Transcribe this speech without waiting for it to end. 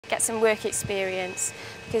get some work experience,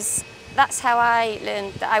 because that's how I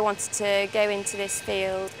learned that I wanted to go into this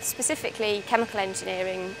field, specifically chemical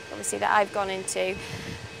engineering, obviously, that I've gone into.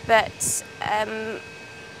 But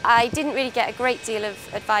I didn't really get a great deal of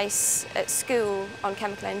advice at school on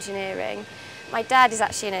chemical engineering. My dad is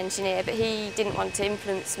actually an engineer, but he didn't want to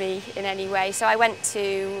influence me in any way. So I went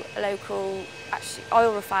to a local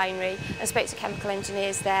oil refinery and spoke to chemical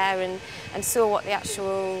engineers there and saw what the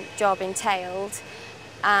actual job entailed.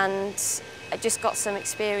 And I just got some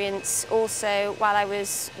experience also while I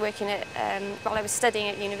was working at, while I was studying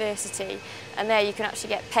at university. And there you can actually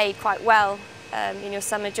get paid quite well in your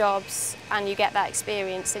summer jobs, and you get that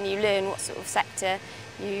experience and you learn what sort of sector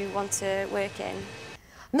you want to work in.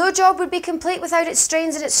 No job would be complete without its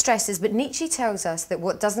strains and its stresses, but Nietzsche tells us that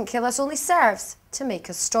what doesn't kill us only serves to make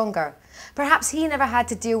us stronger. Perhaps he never had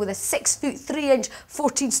to deal with a 6 foot 3 inch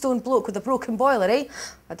 14-stone bloke with a broken boiler, eh?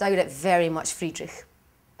 I doubt it very much, Friedrich.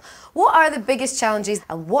 What are the biggest challenges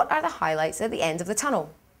and what are the highlights at the end of the tunnel?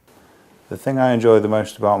 The thing I enjoy the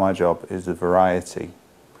most about my job is the variety.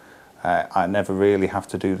 I never really have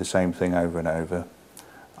to do the same thing over and over.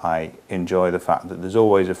 I enjoy the fact that there's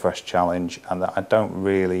always a fresh challenge and that I don't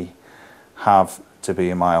really have to be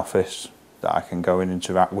in my office, that I can go and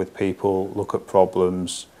interact with people, look at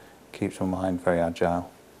problems, keeps my mind very agile.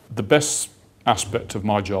 The best aspect of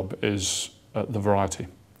my job is the variety.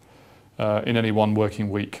 In any one working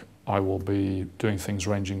week, I will be doing things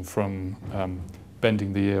ranging from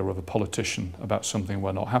bending the ear of a politician about something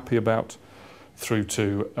we're not happy about, through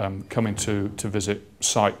to coming to visit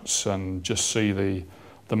sites and just see the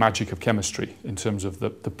magic of chemistry in terms of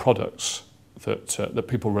the products that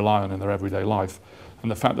people rely on in their everyday life, and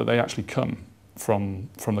the fact that they actually come from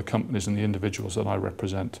the companies and the individuals that I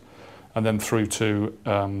represent, and then through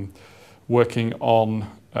to working on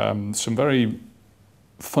some very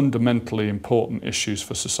fundamentally important issues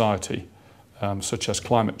for society, such as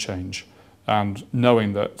climate change, and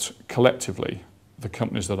knowing that collectively the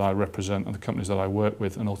companies that I represent and the companies that I work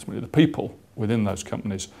with, and ultimately the people within those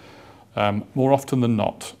companies, more often than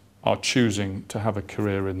not are choosing to have a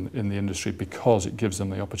career in the industry because it gives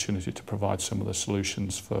them the opportunity to provide some of the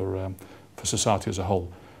solutions for society as a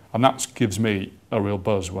whole. And that gives me a real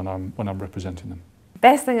buzz when I'm representing them.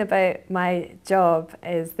 Best thing about my job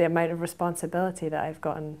is the amount of responsibility that I've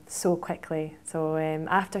gotten so quickly. So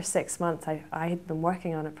after 6 months, I had been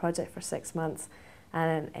working on a project for 6 months,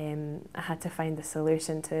 and I had to find a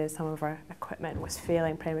solution to some of our equipment was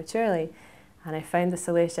failing prematurely. And I found the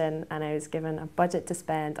solution, and I was given a budget to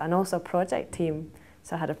spend and also a project team.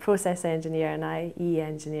 So I had a process engineer, an IE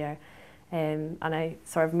engineer, and I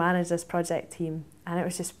sort of managed this project team, and it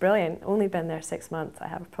was just brilliant. Only been there 6 months. I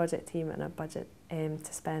have a project team and a budget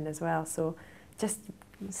to spend as well. So just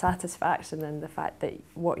satisfaction in the fact that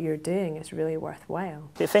what you're doing is really worthwhile.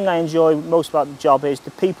 The thing I enjoy most about the job is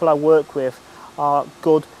the people I work with are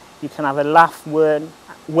good. You can have a laugh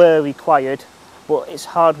where required, but it's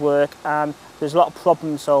hard work and there's a lot of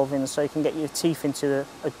problem solving, so you can get your teeth into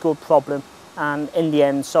a good problem and in the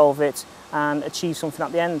end solve it and achieve something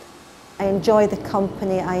at the end. I enjoy the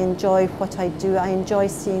company, I enjoy what I do, I enjoy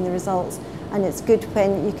seeing the results, and it's good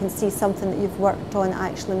when you can see something that you've worked on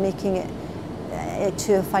actually making it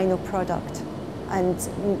to a final product and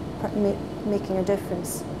making a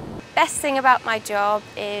difference. Best thing about my job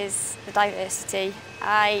is the diversity.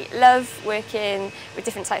 I love working with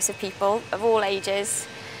different types of people of all ages.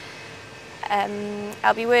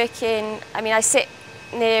 I'll be working, I sit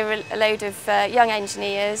near a load of young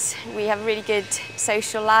engineers. We have a really good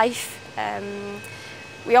social life.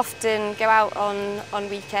 We often go out on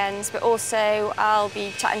weekends, but also I'll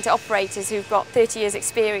be chatting to operators who've got 30 years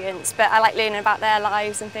experience, but I like learning about their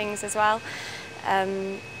lives and things as well.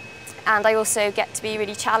 And I also get to be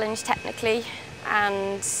really challenged technically,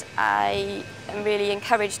 and I am really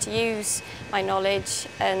encouraged to use my knowledge,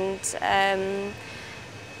 and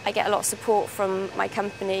I get a lot of support from my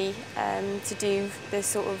company to do the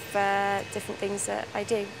sort of different things that I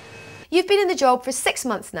do. You've been in the job for 6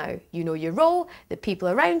 months now. You know your role, the people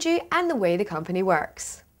around you, and the way the company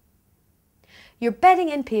works. Your bedding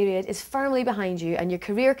in period is firmly behind you, and your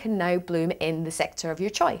career can now bloom in the sector of your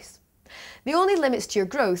choice. The only limits to your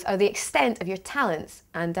growth are the extent of your talents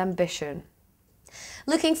and ambition.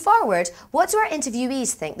 Looking forward, what do our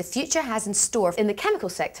interviewees think the future has in store in the chemical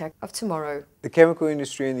sector of tomorrow? The chemical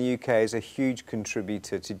industry in the UK is a huge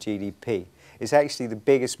contributor to GDP. It's actually the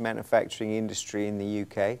biggest manufacturing industry in the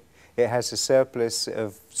UK. It has a surplus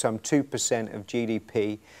of some 2% of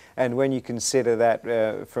GDP, and when you consider that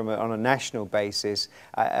on a national basis,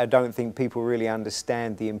 I don't think people really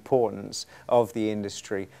understand the importance of the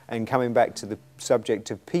industry. And coming back to the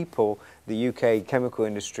subject of people, the UK chemical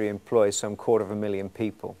industry employs some 250,000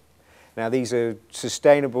 people. Now these are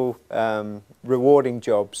sustainable, rewarding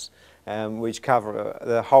jobs which cover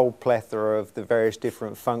the whole plethora of the various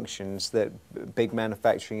different functions that big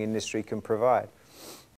manufacturing industry can provide.